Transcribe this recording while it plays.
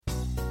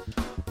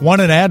Want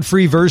an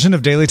ad-free version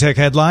of Daily Tech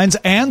Headlines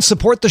and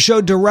support the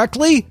show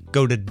directly?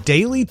 Go to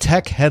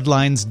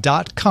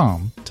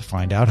dailytechheadlines.com to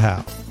find out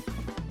how.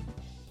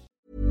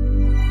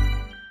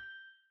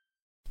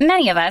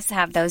 Many of us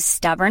have those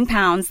stubborn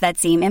pounds that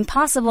seem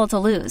impossible to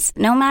lose,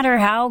 no matter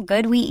how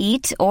good we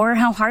eat or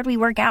how hard we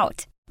work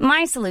out.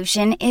 My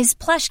solution is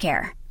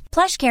PlushCare.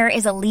 PlushCare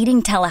is a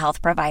leading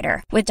telehealth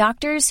provider with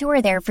doctors who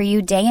are there for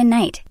you day and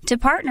night to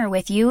partner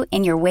with you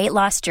in your weight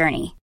loss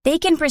journey. They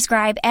can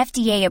prescribe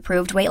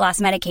FDA-approved weight loss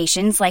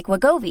medications like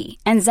Wegovy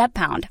and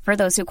Zepbound for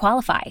those who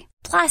qualify.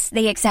 Plus,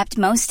 they accept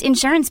most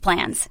insurance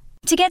plans.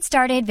 To get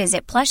started,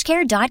 visit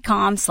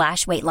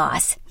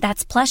plushcare.com/weightloss.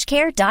 That's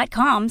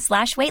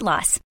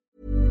plushcare.com/weightloss.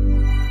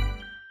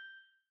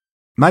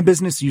 My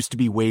business used to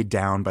be weighed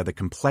down by the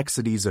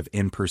complexities of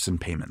in-person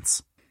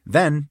payments.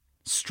 Then,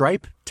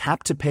 Stripe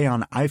Tap to Pay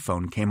on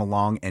iPhone came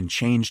along and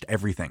changed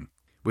everything.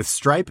 With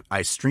Stripe,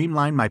 I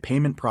streamlined my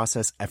payment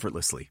process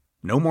effortlessly.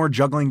 No more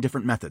juggling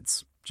different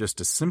methods.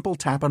 Just a simple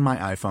tap on my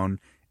iPhone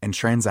and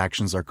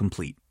transactions are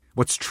complete.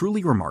 What's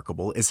truly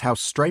remarkable is how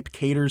Stripe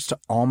caters to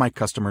all my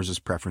customers'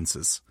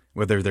 preferences.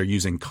 Whether they're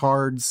using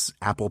cards,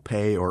 Apple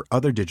Pay, or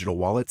other digital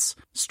wallets,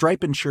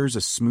 Stripe ensures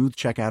a smooth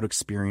checkout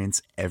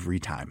experience every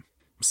time.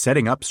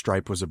 Setting up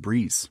Stripe was a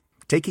breeze,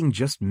 taking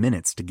just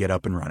minutes to get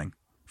up and running.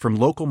 From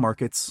local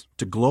markets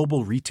to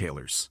global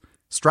retailers,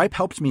 Stripe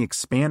helped me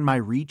expand my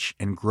reach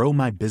and grow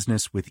my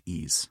business with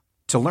ease.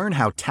 To learn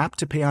how Tap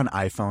to Pay on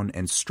iPhone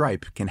and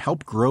Stripe can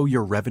help grow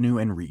your revenue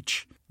and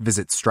reach,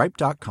 visit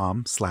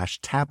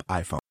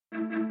stripe.com/tapiphone.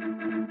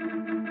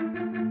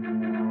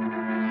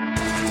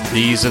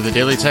 These are the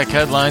Daily Tech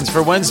Headlines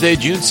for Wednesday,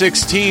 June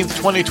 16th,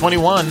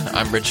 2021.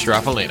 I'm Rich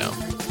Straffolino.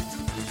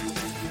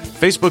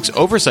 Facebook's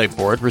Oversight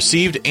Board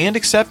received and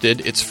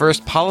accepted its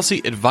first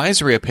policy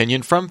advisory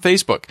opinion from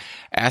Facebook,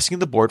 asking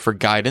the board for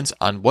guidance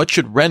on what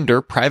should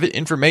render private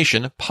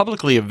information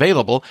publicly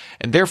available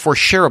and therefore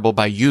shareable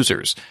by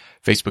users.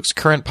 Facebook's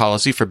current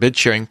policy forbids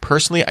sharing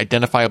personally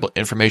identifiable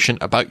information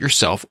about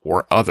yourself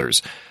or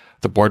others.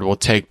 The board will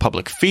take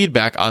public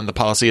feedback on the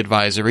policy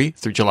advisory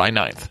through July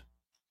 9th.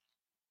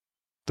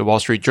 The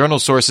Wall Street Journal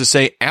sources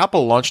say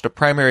Apple launched a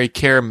primary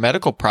care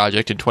medical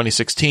project in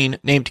 2016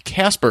 named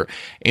Casper,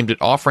 aimed at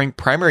offering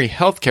primary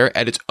health care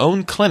at its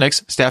own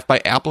clinics staffed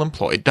by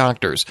Apple-employed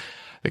doctors.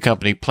 The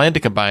company planned to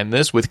combine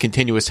this with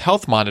continuous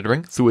health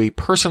monitoring through a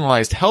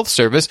personalized health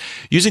service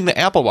using the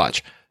Apple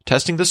Watch,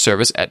 testing the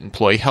service at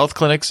employee health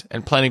clinics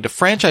and planning to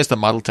franchise the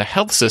model to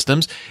health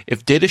systems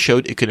if data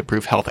showed it could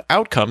improve health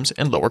outcomes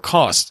and lower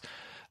costs.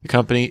 The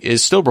company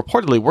is still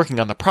reportedly working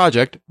on the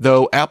project,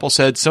 though Apple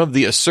said some of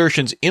the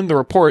assertions in the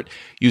report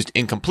used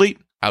incomplete,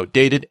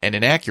 outdated, and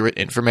inaccurate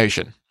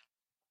information.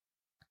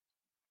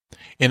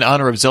 In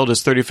honor of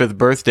Zelda's 35th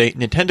birthday,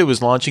 Nintendo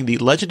is launching the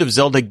Legend of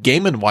Zelda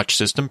Game & Watch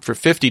system for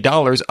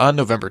 $50 on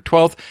November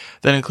 12th.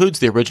 That includes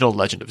the original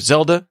Legend of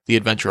Zelda, The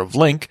Adventure of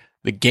Link,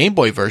 the Game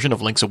Boy version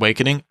of Link's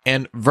Awakening,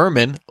 and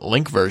Vermin,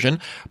 Link version,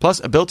 plus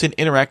a built-in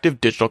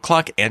interactive digital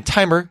clock and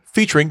timer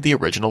featuring the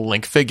original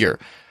Link figure.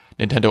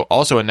 Nintendo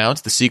also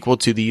announced the sequel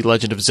to The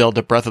Legend of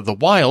Zelda Breath of the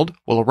Wild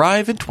will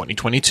arrive in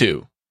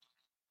 2022.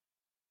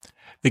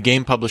 The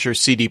game publisher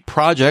CD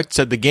Projekt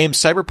said the game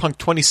Cyberpunk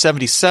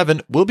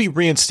 2077 will be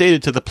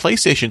reinstated to the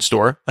PlayStation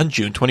Store on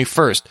June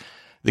 21st.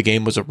 The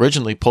game was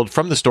originally pulled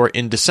from the store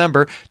in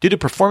December due to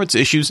performance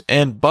issues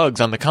and bugs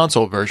on the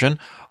console version,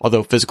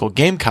 although physical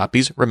game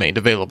copies remained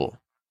available.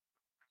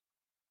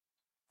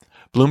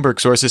 Bloomberg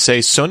sources say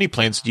Sony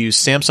plans to use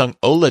Samsung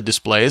OLED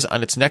displays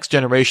on its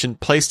next-generation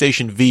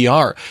PlayStation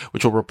VR,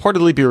 which will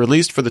reportedly be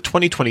released for the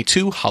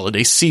 2022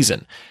 holiday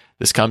season.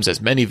 This comes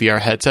as many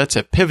VR headsets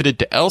have pivoted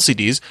to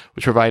LCDs,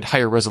 which provide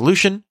higher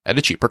resolution at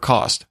a cheaper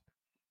cost.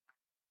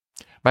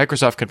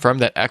 Microsoft confirmed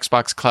that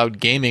Xbox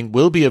Cloud Gaming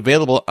will be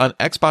available on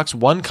Xbox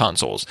One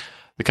consoles.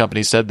 The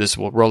company said this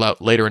will roll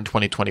out later in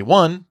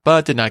 2021,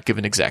 but did not give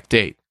an exact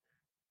date.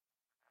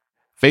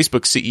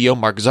 Facebook CEO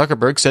Mark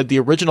Zuckerberg said the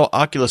original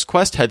Oculus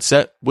Quest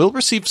headset will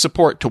receive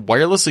support to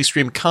wirelessly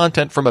stream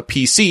content from a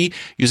PC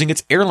using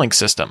its AirLink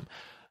system.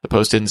 The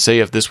post didn't say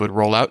if this would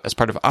roll out as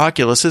part of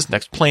Oculus's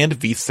next planned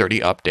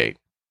V30 update.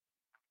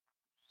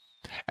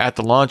 At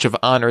the launch of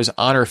Honor's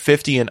Honor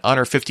 50 and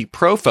Honor 50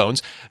 Pro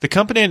phones, the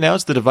company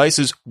announced the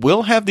devices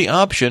will have the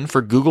option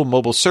for Google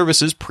Mobile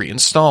Services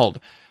pre-installed.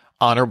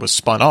 Honor was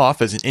spun off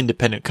as an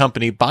independent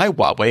company by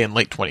Huawei in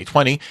late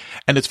 2020,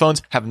 and its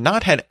phones have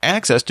not had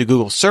access to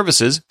Google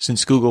services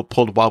since Google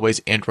pulled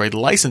Huawei's Android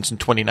license in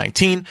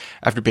 2019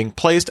 after being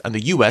placed on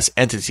the U.S.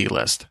 Entity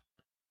List.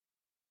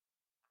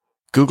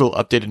 Google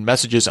updated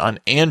messages on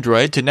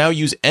Android to now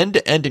use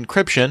end-to-end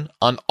encryption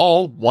on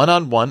all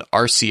one-on-one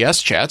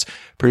RCS chats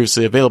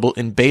previously available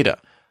in beta.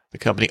 The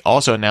company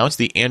also announced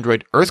the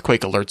Android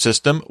Earthquake Alert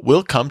system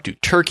will come to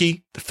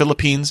Turkey, the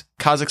Philippines,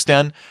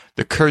 Kazakhstan,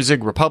 the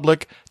Kyrgyz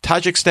Republic,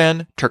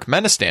 Tajikistan,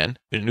 Turkmenistan,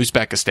 and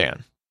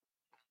Uzbekistan.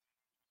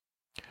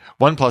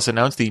 OnePlus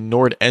announced the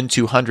Nord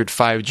N200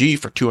 5G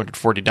for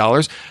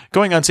 $240,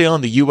 going on sale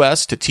in the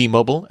US to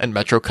T-Mobile and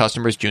Metro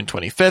customers June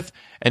 25th,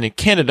 and in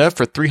Canada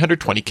for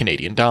 $320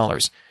 Canadian.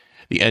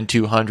 The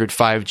N200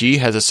 5G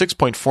has a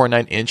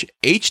 6.49-inch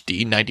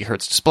HD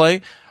 90Hz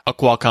display, a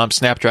Qualcomm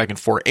Snapdragon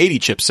 480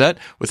 chipset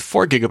with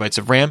 4 GB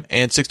of RAM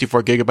and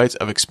 64 GB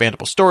of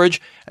expandable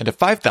storage, and a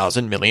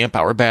 5,000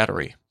 mAh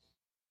battery.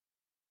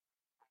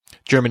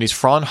 Germany's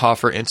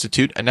Fraunhofer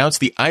Institute announced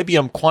the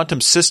IBM Quantum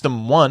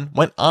System 1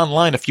 went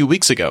online a few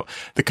weeks ago,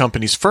 the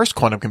company's first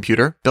quantum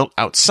computer built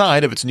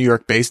outside of its New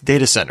York-based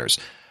data centers.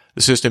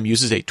 The system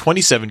uses a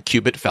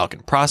 27-qubit Falcon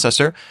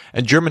processor,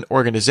 and German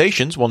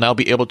organizations will now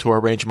be able to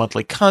arrange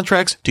monthly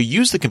contracts to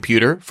use the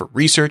computer for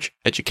research,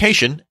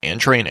 education,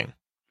 and training.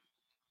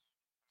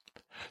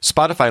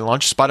 Spotify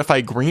launched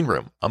Spotify Green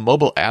Room, a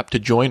mobile app to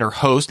join or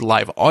host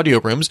live audio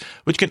rooms,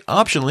 which can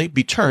optionally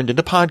be turned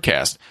into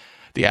podcasts.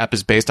 The app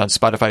is based on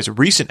Spotify's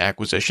recent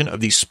acquisition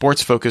of the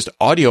sports-focused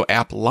audio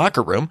app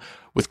Locker Room,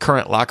 with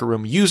current Locker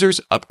Room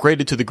users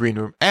upgraded to the Green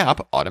Room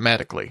app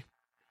automatically.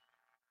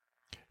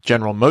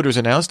 General Motors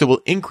announced it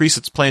will increase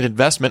its planned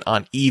investment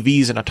on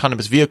EVs and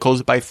autonomous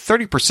vehicles by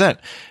 30%,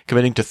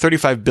 committing to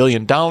 $35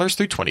 billion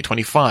through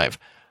 2025.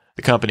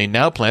 The company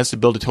now plans to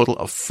build a total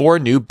of 4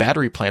 new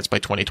battery plants by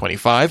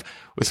 2025,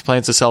 with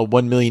plans to sell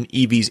 1 million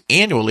EVs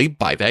annually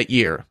by that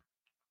year.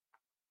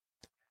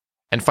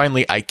 And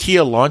finally,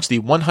 IKEA launched the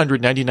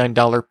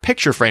 $199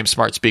 picture frame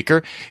smart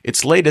speaker,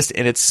 its latest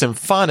in its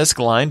Symfonisk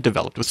line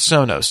developed with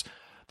Sonos.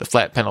 The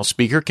flat panel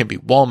speaker can be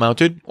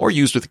wall-mounted or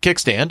used with a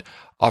kickstand,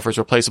 offers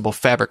replaceable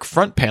fabric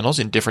front panels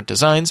in different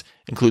designs,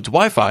 includes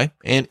Wi-Fi,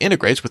 and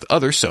integrates with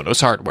other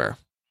Sonos hardware.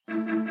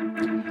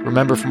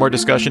 Remember, for more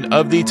discussion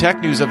of the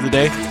tech news of the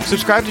day,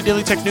 subscribe to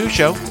Daily Tech News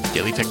Show,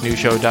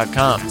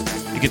 dailytechnewsshow.com.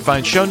 You can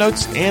find show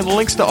notes and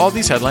links to all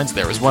these headlines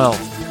there as well.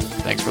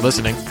 Thanks for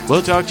listening.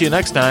 We'll talk to you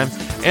next time.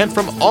 And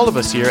from all of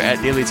us here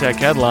at Daily Tech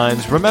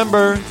Headlines,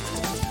 remember,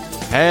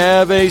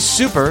 have a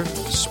super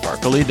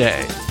sparkly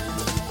day.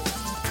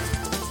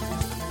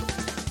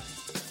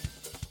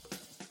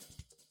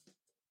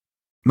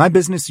 My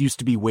business used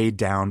to be weighed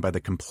down by the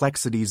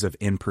complexities of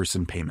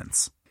in-person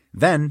payments.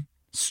 Then,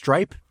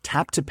 Stripe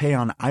Tap to Pay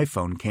on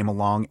iPhone came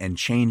along and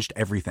changed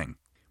everything.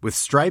 With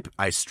Stripe,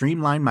 I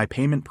streamlined my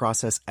payment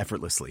process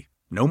effortlessly.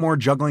 No more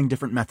juggling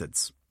different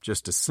methods.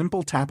 Just a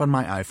simple tap on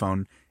my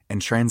iPhone,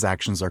 and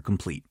transactions are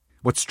complete.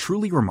 What's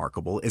truly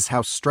remarkable is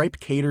how Stripe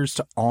caters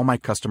to all my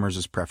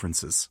customers'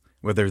 preferences.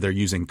 Whether they're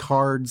using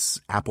cards,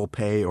 Apple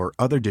Pay, or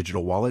other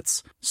digital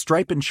wallets,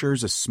 Stripe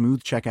ensures a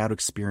smooth checkout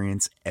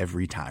experience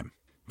every time.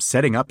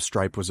 Setting up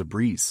Stripe was a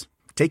breeze,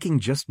 taking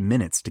just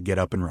minutes to get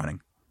up and running.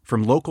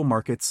 From local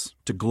markets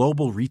to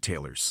global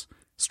retailers,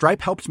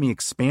 Stripe helped me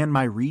expand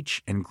my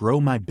reach and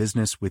grow my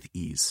business with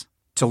ease.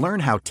 To learn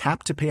how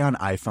Tap to Pay on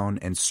iPhone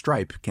and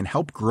Stripe can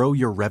help grow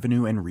your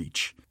revenue and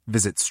reach,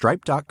 visit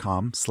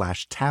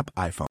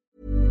stripe.com/tapiphone.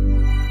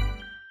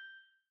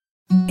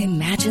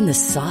 Imagine the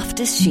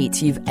softest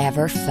sheets you've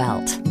ever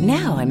felt.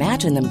 Now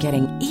imagine them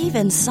getting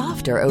even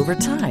softer over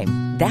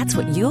time. That's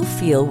what you'll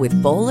feel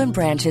with Boll &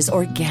 Branch's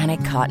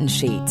organic cotton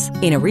sheets.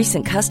 In a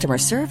recent customer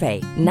survey,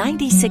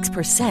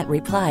 96%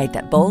 replied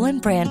that Boll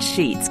 & Branch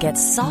sheets get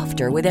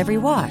softer with every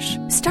wash.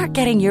 Start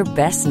getting your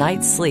best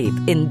night's sleep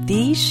in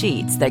these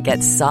sheets that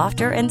get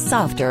softer and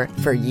softer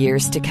for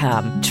years to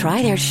come.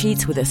 Try their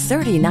sheets with a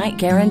 30-night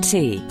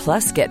guarantee.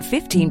 Plus, get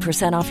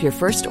 15% off your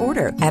first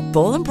order at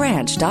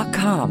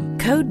bollandbranch.com.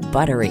 Code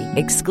BUTTERY.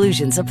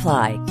 Exclusions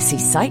apply. See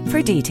site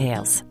for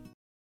details.